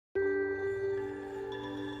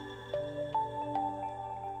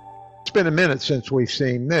been a minute since we've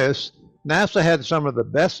seen this. NASA had some of the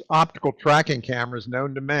best optical tracking cameras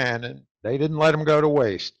known to man, and they didn't let them go to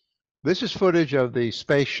waste. This is footage of the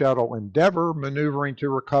Space Shuttle Endeavour maneuvering to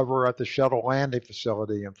recover at the shuttle landing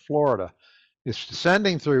facility in Florida. It's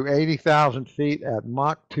descending through 80,000 feet at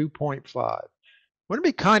Mach 2.5. Wouldn't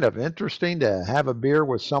it be kind of interesting to have a beer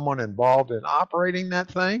with someone involved in operating that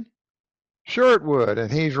thing? Sure it would,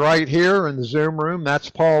 and he's right here in the Zoom room. That's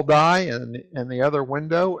Paul Dye in the other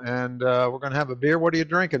window, and we're going to have a beer. What are you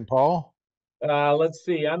drinking, Paul? Let's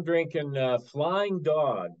see. I'm drinking Flying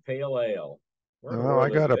Dog Pale Ale. Where in the Oh,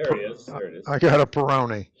 world is it? There it is. There it is. I got a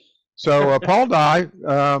Peroni. So Paul Dye,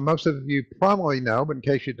 most of you probably know, but in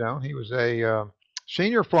case you don't, he was a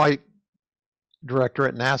senior flight director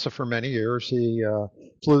at NASA for many years. He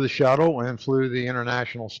flew the shuttle and flew the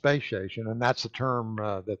International Space Station, and that's the term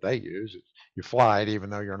that they use. You fly it even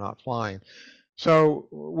though you're not flying. So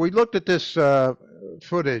we looked at this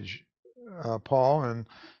footage, Paul, and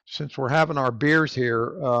since we're having our beers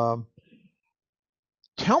here,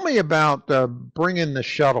 tell me about bringing the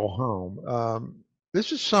shuttle home.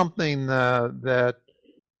 This is something that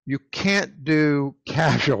you can't do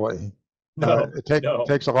casually. No, no.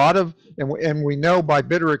 Takes a lot of, and we know by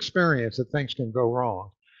bitter experience that things can go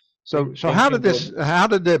wrong. So how did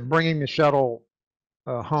the bringing the shuttle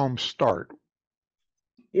home start?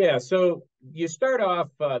 Yeah, so you start off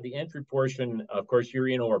the entry portion. Of course, you're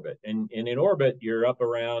in orbit, and in orbit, you're up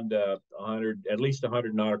around 100, at least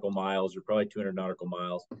 100 nautical miles, or probably 200 nautical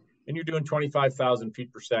miles, and you're doing 25,000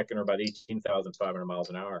 feet per second, or about 18,500 miles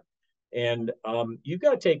an hour. And you've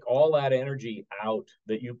got to take all that energy out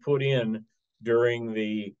that you put in during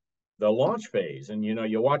the launch phase. And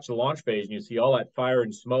you watch the launch phase and you see all that fire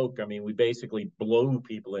and smoke. I mean, we basically blow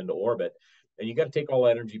people into orbit, and you got to take all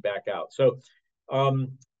that energy back out. So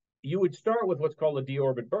you would start with what's called a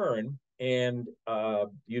deorbit burn, and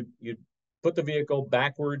you'd put the vehicle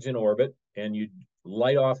backwards in orbit, and you'd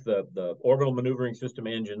light off the orbital maneuvering system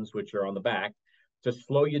engines, which are on the back, to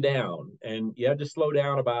slow you down. And you had to slow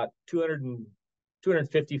down about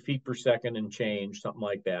 250 feet per second and change, something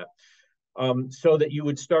like that, so that you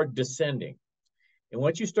would start descending. And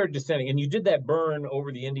once you start descending, and you did that burn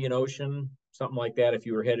over the Indian Ocean, something like that, if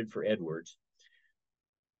you were headed for Edwards.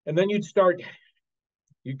 And then you'd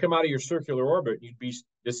come out of your circular orbit, you'd be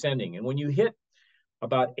descending. And when you hit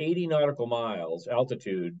about 80 nautical miles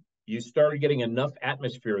altitude, you started getting enough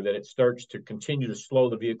atmosphere that it starts to continue to slow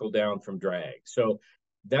the vehicle down from drag. So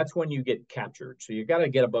that's when you get captured. So you got to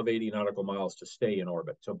get above 80 nautical miles to stay in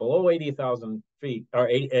orbit. So below 80,000 feet, or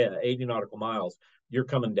 80 nautical miles, you're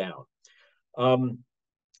coming down.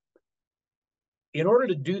 In order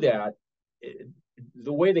to do that,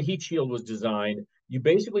 the way the heat shield was designed, you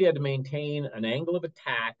basically had to maintain an angle of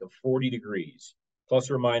attack of 40 degrees, plus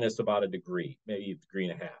or minus about a degree, maybe a degree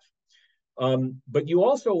and a half. But you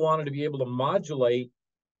also wanted to be able to modulate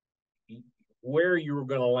where you were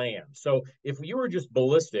going to land. So if you were just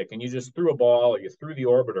ballistic and you just threw a ball or you threw the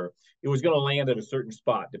orbiter, it was going to land at a certain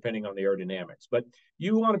spot depending on the aerodynamics. But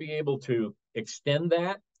you want to be able to extend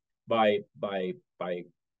that by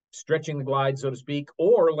stretching the glide, so to speak,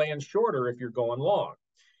 or land shorter if you're going long.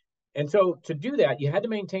 And so to do that, you had to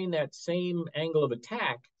maintain that same angle of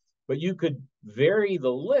attack, but you could vary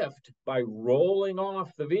the lift by rolling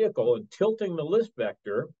off the vehicle and tilting the lift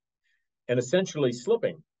vector and essentially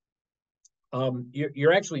slipping.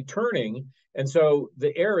 You're actually turning, and so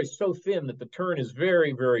the air is so thin that the turn is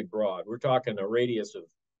very, very broad. We're talking a radius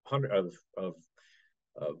of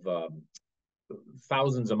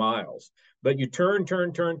thousands of miles. But you turn,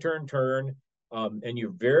 and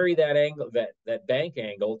you vary that angle, that bank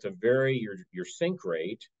angle, to vary your sink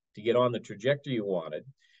rate to get on the trajectory you wanted.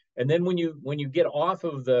 And then when you get off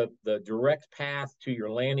of the direct path to your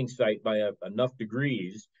landing site by enough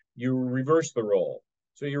degrees, you reverse the roll.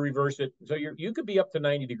 So you reverse it. So you could be up to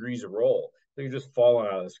 90 degrees of roll. So you're just falling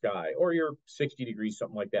out of the sky, or you're 60 degrees,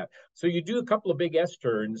 something like that. So you do a couple of big S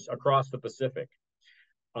turns across the Pacific.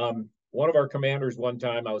 One of our commanders, one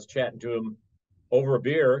time, I was chatting to him over a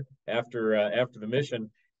beer after the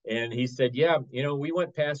mission, and he said, "Yeah, we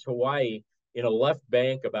went past Hawaii in a left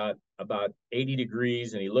bank about 80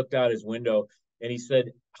 degrees," and he looked out his window, and he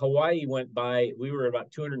said, "Hawaii went by. We were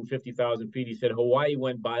about 250,000 feet." He said, "Hawaii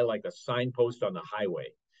went by like a signpost on the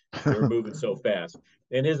highway. They were moving so fast."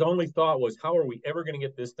 And his only thought was, "How are we ever going to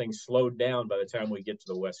get this thing slowed down by the time we get to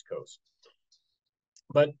the West Coast?"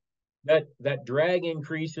 But that drag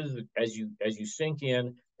increases as you sink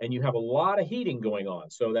in, and you have a lot of heating going on,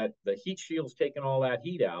 so that the heat shield's taking all that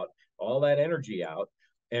heat out, all that energy out,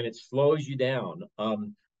 and it slows you down.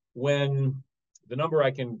 When the number I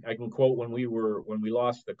can quote, when we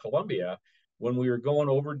lost the Columbia, when we were going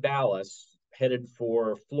over Dallas, headed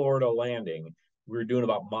for Florida landing, we were doing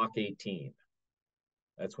about Mach 18.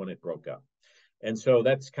 That's when it broke up. And so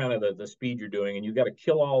that's kind of the speed you're doing, and you've got to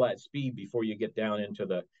kill all that speed before you get down into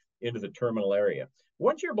the terminal area.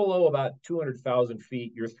 Once you're below about 200,000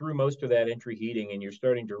 feet, you're through most of that entry heating, and you're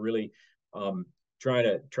starting to really trying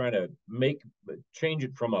to change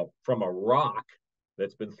it from a rock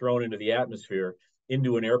that's been thrown into the atmosphere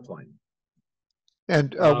into an airplane.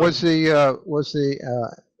 And was the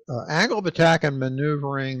angle of attack and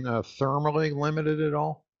maneuvering thermally limited at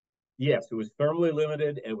all? Yes, it was thermally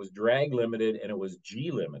limited, it was drag limited, and it was G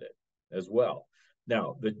limited as well.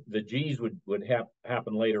 Now, the G's would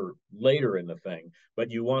happen later in the thing, but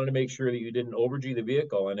you wanted to make sure that you didn't over G the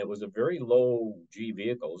vehicle, and it was a very low G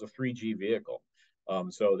vehicle. It was a 3G vehicle.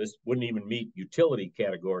 So this wouldn't even meet utility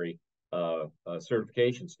category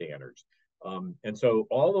certification standards. And so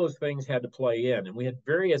all those things had to play in, and we had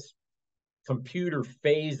various computer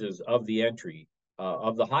phases of the entry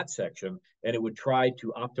of the hot section, and it would try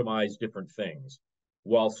to optimize different things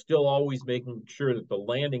while still always making sure that the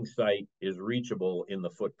landing site is reachable in the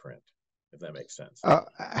footprint, if that makes sense.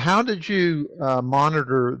 How did you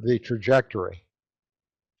monitor the trajectory?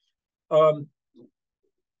 Um,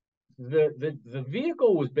 the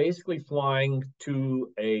vehicle was basically flying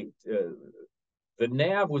to the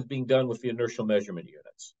nav was being done with the inertial measurement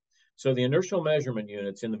units. So the inertial measurement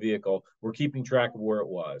units in the vehicle were keeping track of where it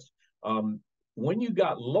was. When you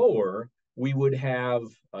got lower, we would have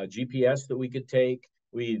GPS that we could take.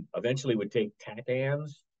 We eventually would take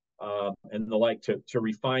TACANs and the like to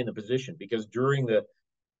refine the position, because during the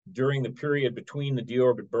period between the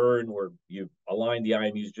deorbit burn, where you aligned the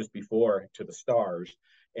IMUs just before to the stars,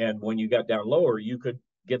 and when you got down lower, you could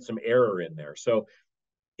get some error in there. So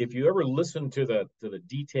if you ever listen to the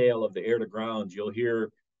detail of the air to ground, you'll hear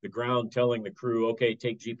the ground telling the crew, okay,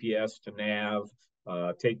 take GPS to nav,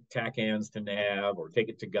 take TACANs to nav, or take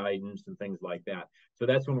it to guidance and things like that. So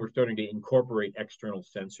that's when we're starting to incorporate external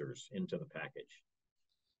sensors into the package.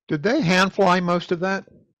 Did they hand fly most of that?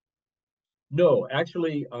 No,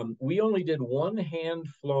 actually, we only did one hand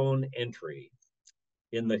flown entry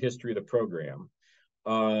in the history of the program.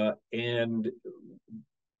 And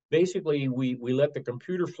basically, we let the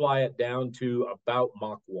computer fly it down to about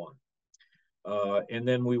Mach 1. And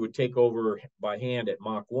then we would take over by hand at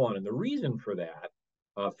Mach 1. And the reason for that,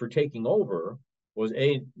 for taking over, was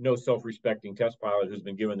no self-respecting test pilot who's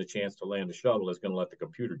been given the chance to land a shuttle is going to let the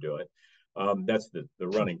computer do it. That's the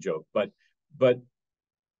running joke. But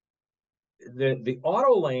the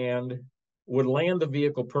auto land would land the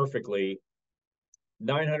vehicle perfectly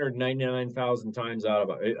 999,000 times out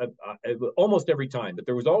of almost every time. But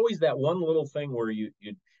there was always that one little thing where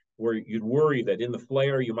you'd worry that in the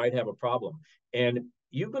flare you might have a problem. And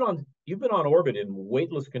you've been on orbit in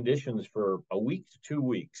weightless conditions for a week to 2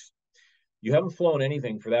 weeks. You haven't flown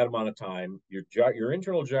anything for that amount of time. Your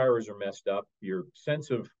internal gyros are messed up. Your sense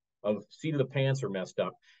of seat of the pants are messed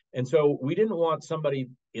up. And so we didn't want somebody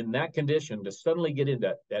in that condition to suddenly get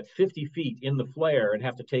into that 50 feet in the flare and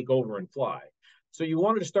have to take over and fly. So you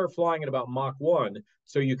wanted to start flying at about Mach 1,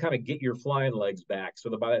 so you kind of get your flying legs back, so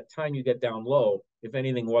that by the time you get down low, if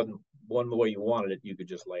anything wasn't the way you wanted it, you could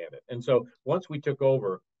just land it. And so once we took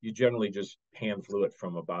over, you generally just hand flew it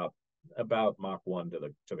from about Mach 1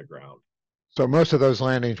 to the ground. So most of those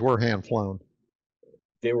landings were hand flown.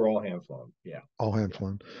 They were all hand flown. Yeah. All hand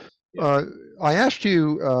flown. Yeah. I asked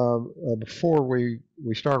you before we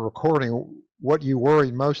started recording what you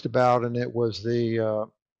worried most about, and it was the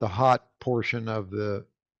hot portion of the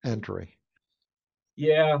entry.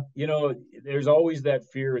 Yeah, there's always that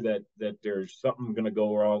fear that there's something going to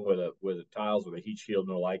go wrong with the tiles, with a heat shield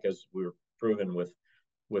and the like, as we were proven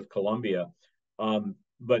with Columbia.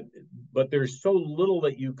 But there's so little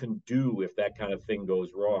that you can do if that kind of thing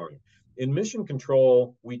goes wrong. In mission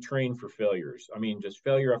control, we train for failures. I mean, just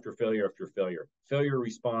failure after failure after failure. Failure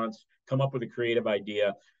response, come up with a creative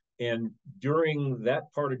idea. And during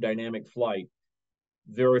that part of dynamic flight,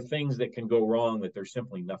 there are things that can go wrong that there's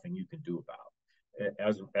simply nothing you can do about,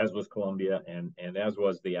 as was Columbia and as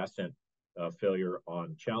was the ascent failure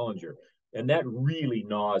on Challenger. And that really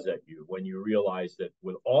gnaws at you when you realize that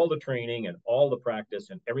with all the training and all the practice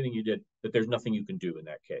and everything you did, that there's nothing you can do in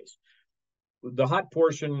that case. The hot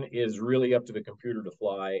portion is really up to the computer to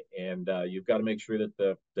fly, and you've got to make sure that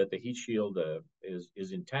the heat shield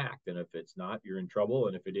is intact. And if it's not, you're in trouble.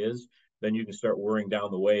 And if it is, then you can start worrying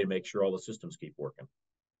down the way and make sure all the systems keep working.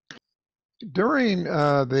 During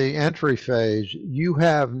the entry phase, you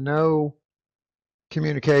have no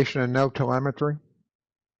communication and no telemetry?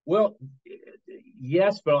 Well,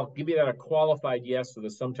 yes, but I'll give you that a qualified yes to the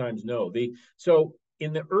sometimes no. So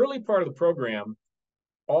in the early part of the program,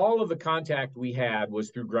 all of the contact we had was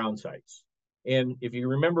through ground sites. And if you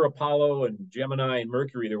remember Apollo and Gemini and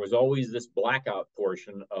Mercury, there was always this blackout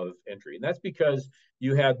portion of entry. And that's because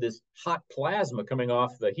you had this hot plasma coming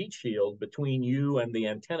off the heat shield between you and the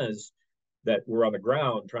antennas that were on the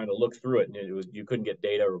ground trying to look through it. And you couldn't get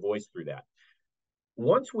data or voice through that.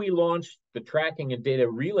 Once we launched the tracking and data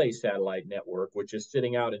relay satellite network, which is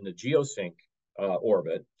sitting out in the geosync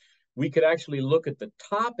orbit, we could actually look at the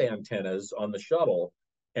top antennas on the shuttle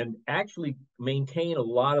and actually maintain a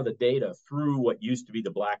lot of the data through what used to be the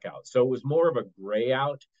blackout. So it was more of a gray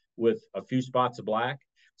out with a few spots of black.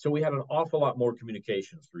 So we had an awful lot more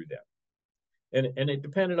communications through them. And it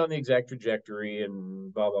depended on the exact trajectory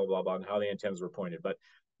and blah, blah, blah, blah, and how the antennas were pointed. But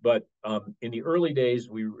in the early days,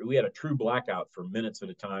 we had a true blackout for minutes at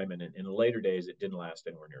a time. And in the later days, it didn't last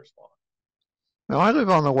anywhere near as long. Now, I live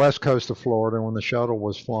on the west coast of Florida. When the shuttle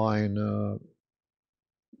was flying,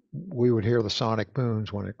 we would hear the sonic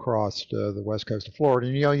booms when it crossed the west coast of Florida.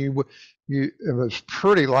 And, it was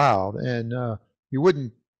pretty loud, and you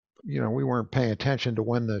wouldn't, we weren't paying attention to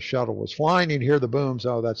when the shuttle was flying. You'd hear the booms.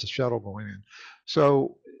 Oh, that's the shuttle going in.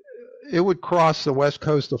 So it would cross the west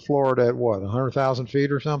coast of Florida at what, 100,000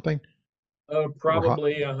 feet or something?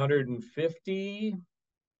 Probably 150.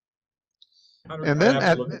 And then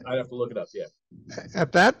I'd have to look it up. Yeah.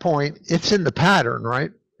 At that point, it's in the pattern,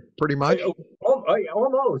 right? Pretty much.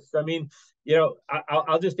 Almost. I mean,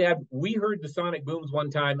 I'll just add, we heard the sonic booms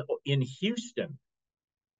one time in Houston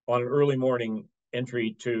on an early morning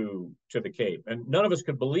entry to the Cape, and none of us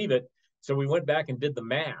could believe it. So we went back and did the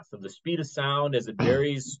math of the speed of sound as it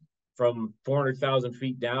varies from 400,000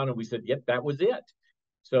 feet down, and we said, yep, that was it.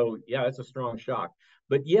 So yeah, that's a strong shock.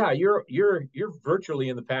 But yeah, you're virtually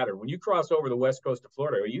in the pattern. When you cross over the west coast of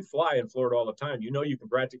Florida, or you fly in Florida all the time, you can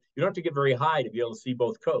practically, you don't have to get very high to be able to see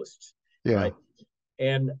both coasts. Yeah. Right.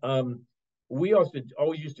 And we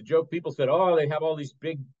always used to joke. People said, "Oh, they have all these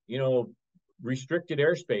big, restricted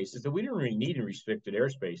airspace." So we didn't really need a restricted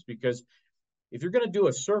airspace, because if you're going to do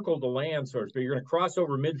a circle to land, so you're going to cross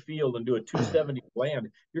over midfield and do a 270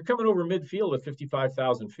 land, you're coming over midfield at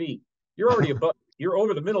 55,000 feet. You're already above. You're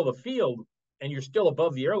over the middle of the field, and you're still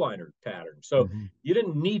above the airliner pattern. So you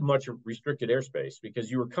didn't need much restricted airspace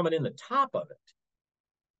because you were coming in the top of it.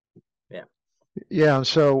 Yeah. Yeah, and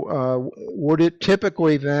so would it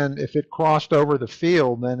typically then, if it crossed over the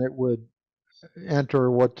field, then it would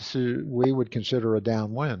enter what we would consider a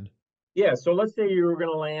downwind? Yeah, so let's say you were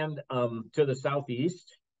going to land to the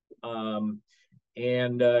southeast, and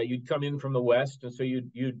you'd come in from the west, and so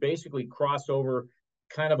you'd basically cross over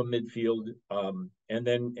kind of a midfield, and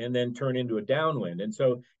then turn into a downwind, and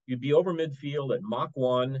so you'd be over midfield at Mach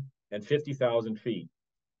 1 and 50,000 feet.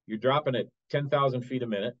 You're dropping at 10,000 feet a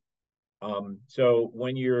minute. So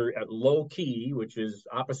when you're at low key, which is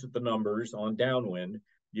opposite the numbers on downwind,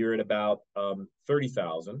 you're at about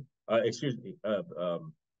 30,000.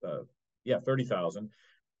 30,000.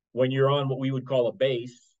 When you're on what we would call a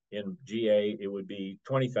base in GA, it would be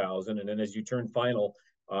 20,000. And then as you turn final,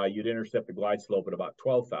 you'd intercept the glide slope at about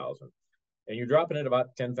 12,000. And you're dropping at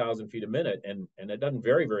about 10,000 feet a minute. And it doesn't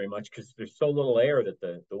vary very much because there's so little air that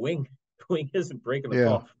the wing isn't breaking the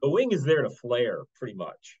fall. The wing is there to flare pretty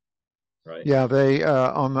much. Right. Yeah, they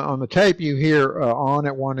on the tape you hear on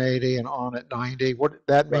at 180 and on at 90. What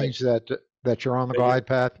that means that you're on the glide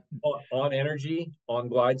path? On energy, on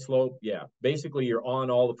glide slope, yeah. Basically, you're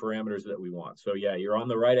on all the parameters that we want. So yeah, you're on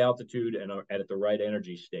the right altitude and at the right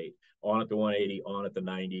energy state. On at the 180, on at the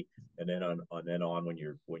 90, and then on when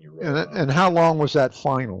you're rolling. And how long was that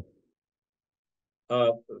final?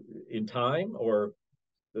 In time, or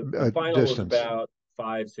the final distance? Was about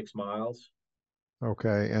 5-6 miles.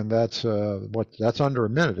 Okay, and that's that's under a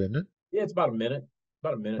minute, isn't it? Yeah, it's about a minute.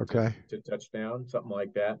 Okay. To touchdown, something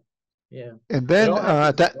like that. Yeah. And then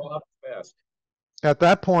at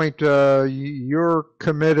that point, you're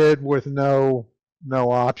committed with no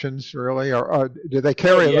options really, or do they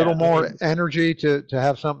carry a little more energy to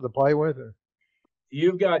have something to play with? Or?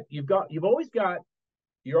 You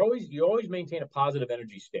always maintain a positive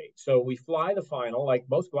energy state. So we fly the final, like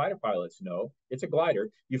most glider pilots know, it's a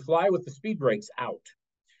glider. You fly with the speed brakes out.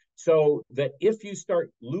 So that if you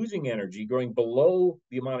start losing energy, going below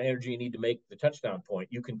the amount of energy you need to make the touchdown point,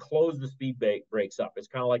 you can close the speed brakes up. It's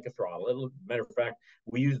kind of like a throttle. Matter of fact,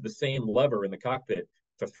 we use the same lever in the cockpit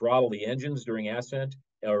to throttle the engines during ascent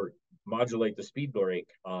or modulate the speed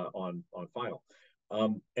brake on final.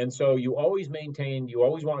 And so you always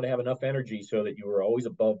wanted to have enough energy so that you were always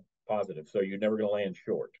above positive. So you're never going to land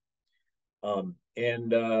short.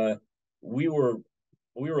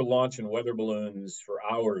 We were launching weather balloons for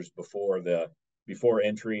hours before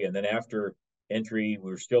entry, and then after entry. We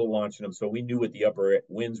were still launching them, so we knew what the upper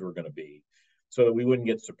winds were going to be, so that we wouldn't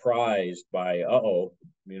get surprised by,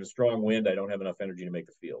 strong wind. I don't have enough energy to make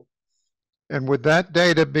the field. And would that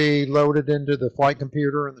data be loaded into the flight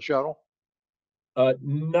computer in the shuttle?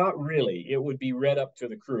 Not really. It would be read up to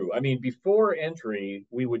the crew. I mean, before entry,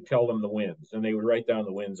 we would tell them the winds, and they would write down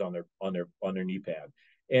the winds on their knee pad.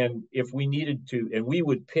 And if we needed to, and we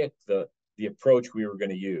would pick the approach we were going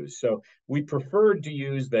to use. So we preferred to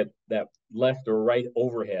use that left or right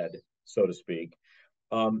overhead, so to speak.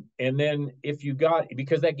 And then if you got,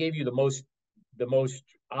 because that gave you the most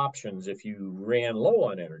options if you ran low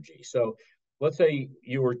on energy. So let's say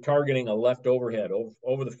you were targeting a left overhead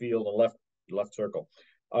over the field, a left circle.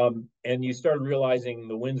 And you started realizing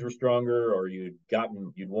the winds were stronger, or you'd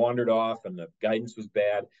wandered off and the guidance was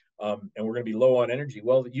bad, and we're going to be low on energy.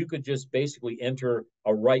 Well, you could just basically enter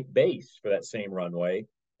a right base for that same runway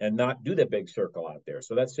and not do that big circle out there.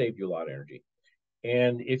 So that saved you a lot of energy.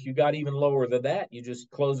 And if you got even lower than that, you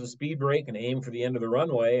just close the speed brake and aim for the end of the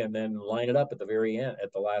runway, and then line it up at the very end,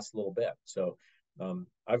 at the last little bit. So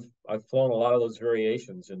I've flown a lot of those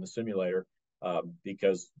variations in the simulator,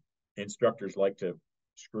 because instructors like to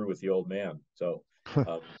screw with the old man. So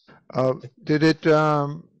uh, did it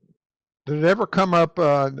ever come up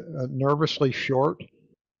nervously short?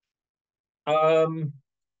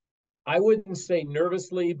 I wouldn't say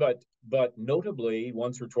nervously, but notably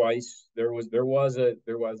once or twice there was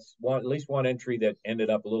one, at least one entry that ended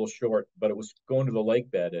up a little short, but it was going to the lake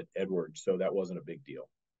bed at Edwards, so that wasn't a big deal.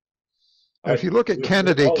 If you look at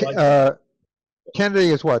Kennedy, Kennedy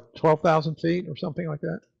is what, 12,000 feet or something like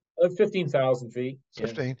that? 15,000 feet.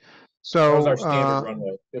 15. Yeah. So that was our standard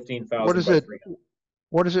runway, 15,000 by 300.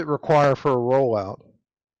 What does it require for a rollout?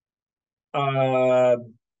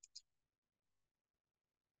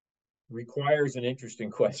 Requires an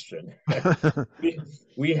interesting question.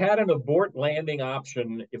 we had an abort landing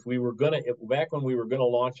option if we were going to, back when we were going to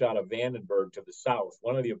launch out of Vandenberg to the south.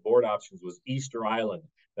 One of the abort options was Easter Island,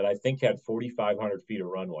 that I think had 4,500 feet of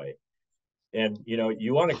runway. And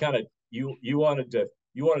you want to kind of you wanted to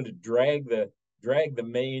drag the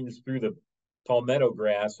mains through the palmetto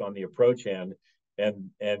grass on the approach end,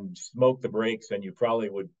 and smoke the brakes, and you probably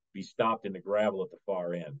would be stopped in the gravel at the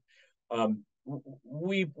far end.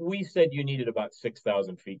 We said you needed about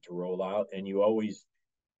 6,000 feet to roll out, and you always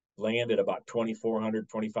land at about 2,400,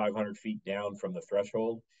 2,500 feet down from the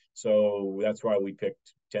threshold. So that's why we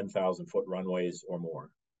picked 10,000 foot runways or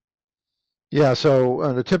more. Yeah,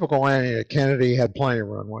 so the typical landing at Kennedy had plenty of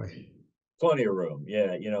runway. Plenty of room.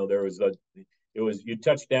 Yeah, you'd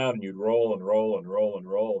touch down and you'd roll and roll and roll and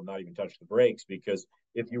roll and not even touch the brakes, because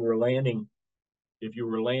if you were landing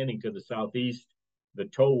to the southeast, the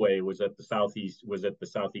towway was at the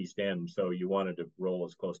southeast end, so you wanted to roll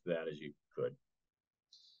as close to that as you could.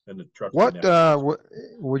 And the truck. What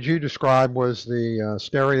would you describe was the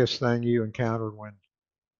scariest thing you encountered when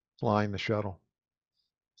flying the shuttle?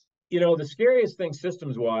 The scariest thing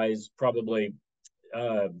systems wise, probably,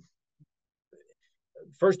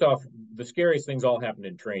 first off, the scariest things all happened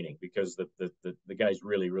in training, because the guys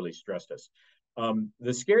really stressed us.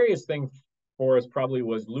 The scariest thing for us probably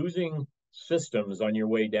was losing systems on your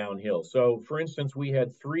way downhill. So for instance, we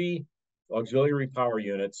had 3 auxiliary power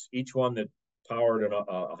units, each one that powered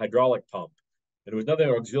a hydraulic pump. And there was nothing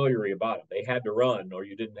auxiliary about them. They had to run, or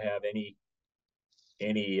you didn't have any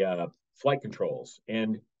flight controls.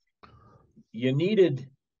 And you needed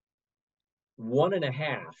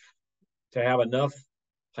 1.5 to have enough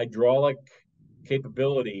hydraulic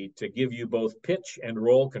capability to give you both pitch and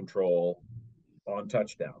roll control on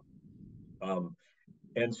touchdown.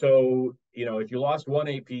 And so, if you lost one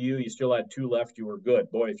APU, you still had 2 left, you were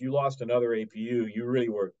good. Boy, if you lost another APU,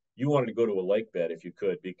 you wanted to go to a lake bed if you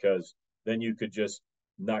could, because then you could just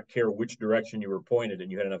not care which direction you were pointed,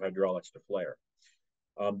 and you had enough hydraulics to flare.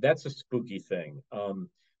 That's a spooky thing.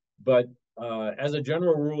 But as a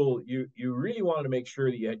general rule, you really wanted to make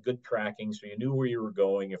sure that you had good tracking, so you knew where you were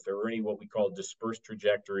going. If there were any what we call dispersed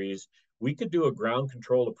trajectories, we could do a ground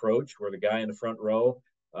control approach where the guy in the front row,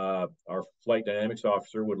 our flight dynamics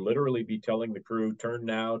officer, would literally be telling the crew, turn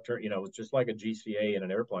now, turn, it's just like a GCA in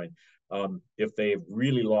an airplane, if they've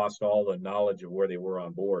really lost all the knowledge of where they were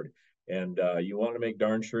on board. And you want to make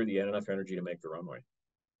darn sure that you had enough energy to make the runway.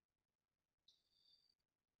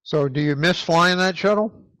 So do you miss flying that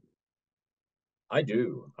shuttle? I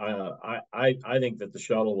do. I think that the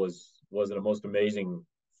shuttle was the most amazing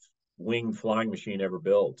winged flying machine ever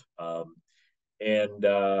built. And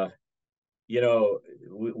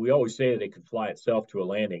we always say that it could fly itself to a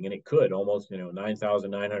landing, and it could almost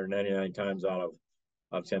 9,999 times out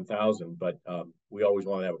of 10,000. But we always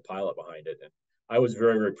want to have a pilot behind it. And I was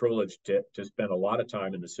very, very privileged to spend a lot of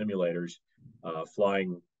time in the simulators,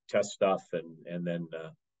 flying test stuff, and then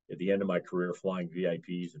at the end of my career, flying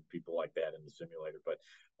VIPs and people like that in the simulator. But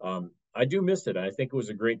I do miss it. I think it was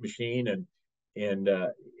a great machine, and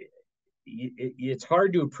it's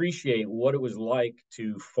hard to appreciate what it was like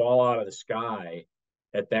to fall out of the sky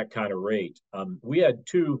at that kind of rate. We had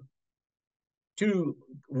two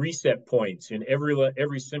reset points in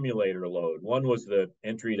every simulator load. One was the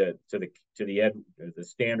entry to the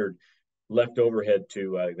standard left overhead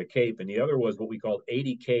to the Cape, and the other was what we called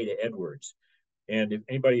 80K to Edwards. And if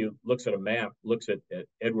anybody who looks at a map, looks at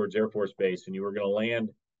Edwards Air Force Base, and you were going to land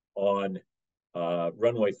on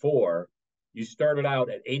runway 4, you started out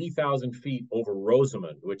at 80,000 feet over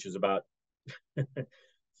Rosamond, which is about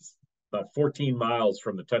 14 miles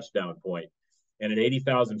from the touchdown point. And at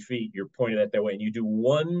 80,000 feet, you're pointed at that way, and you do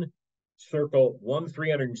one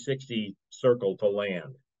 360 circle to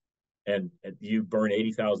land, and you burn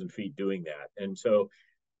 80,000 feet doing that. And so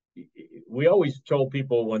we always told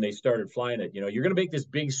people when they started flying it, you're going to make this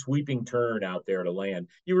big sweeping turn out there to land.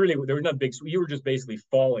 There was not big, you were just basically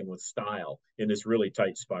falling with style in this really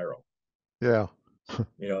tight spiral. Yeah.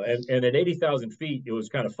 And at 80,000 feet, it was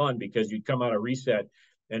kind of fun because you'd come out of reset,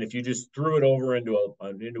 and if you just threw it over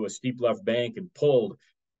into a steep left bank and pulled,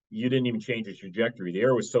 you didn't even change the trajectory. The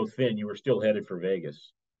air was so thin, you were still headed for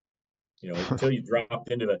Vegas. Until you dropped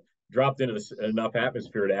into enough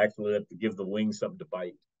atmosphere to actually have to give the wings something to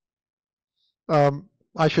bite.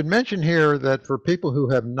 I should mention here that for people who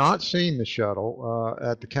have not seen the shuttle,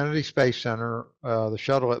 at the Kennedy Space Center, the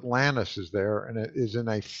shuttle Atlantis is there, and it is in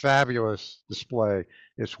a fabulous display.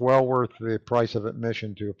 It's well worth the price of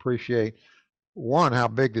admission to appreciate, one, how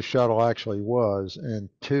big the shuttle actually was, and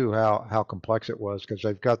two, how complex it was, because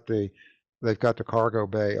they've got the cargo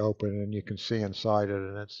bay open and you can see inside it,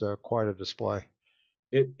 and it's quite a display.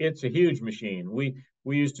 It's a huge machine.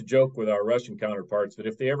 We used to joke with our Russian counterparts that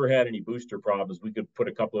if they ever had any booster problems, we could put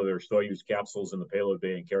a couple of their Soyuz capsules in the payload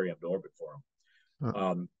bay and carry them to orbit for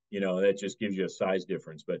them. That just gives you a size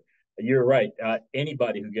difference. But you're right.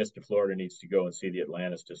 Anybody who gets to Florida needs to go and see the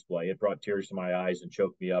Atlantis display. It brought tears to my eyes and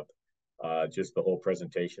choked me up. Just the whole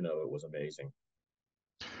presentation of it was amazing.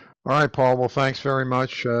 All right, Paul. Well, thanks very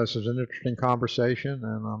much. This is an interesting conversation,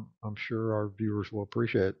 and I'm sure our viewers will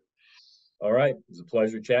appreciate it. All right. It was a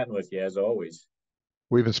pleasure chatting with you, as always.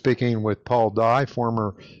 We've been speaking with Paul Dye,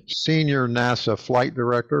 former senior NASA flight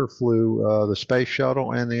director, flew the Space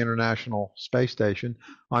Shuttle and the International Space Station.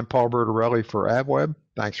 I'm Paul Bertorelli for AvWeb.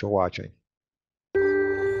 Thanks for watching.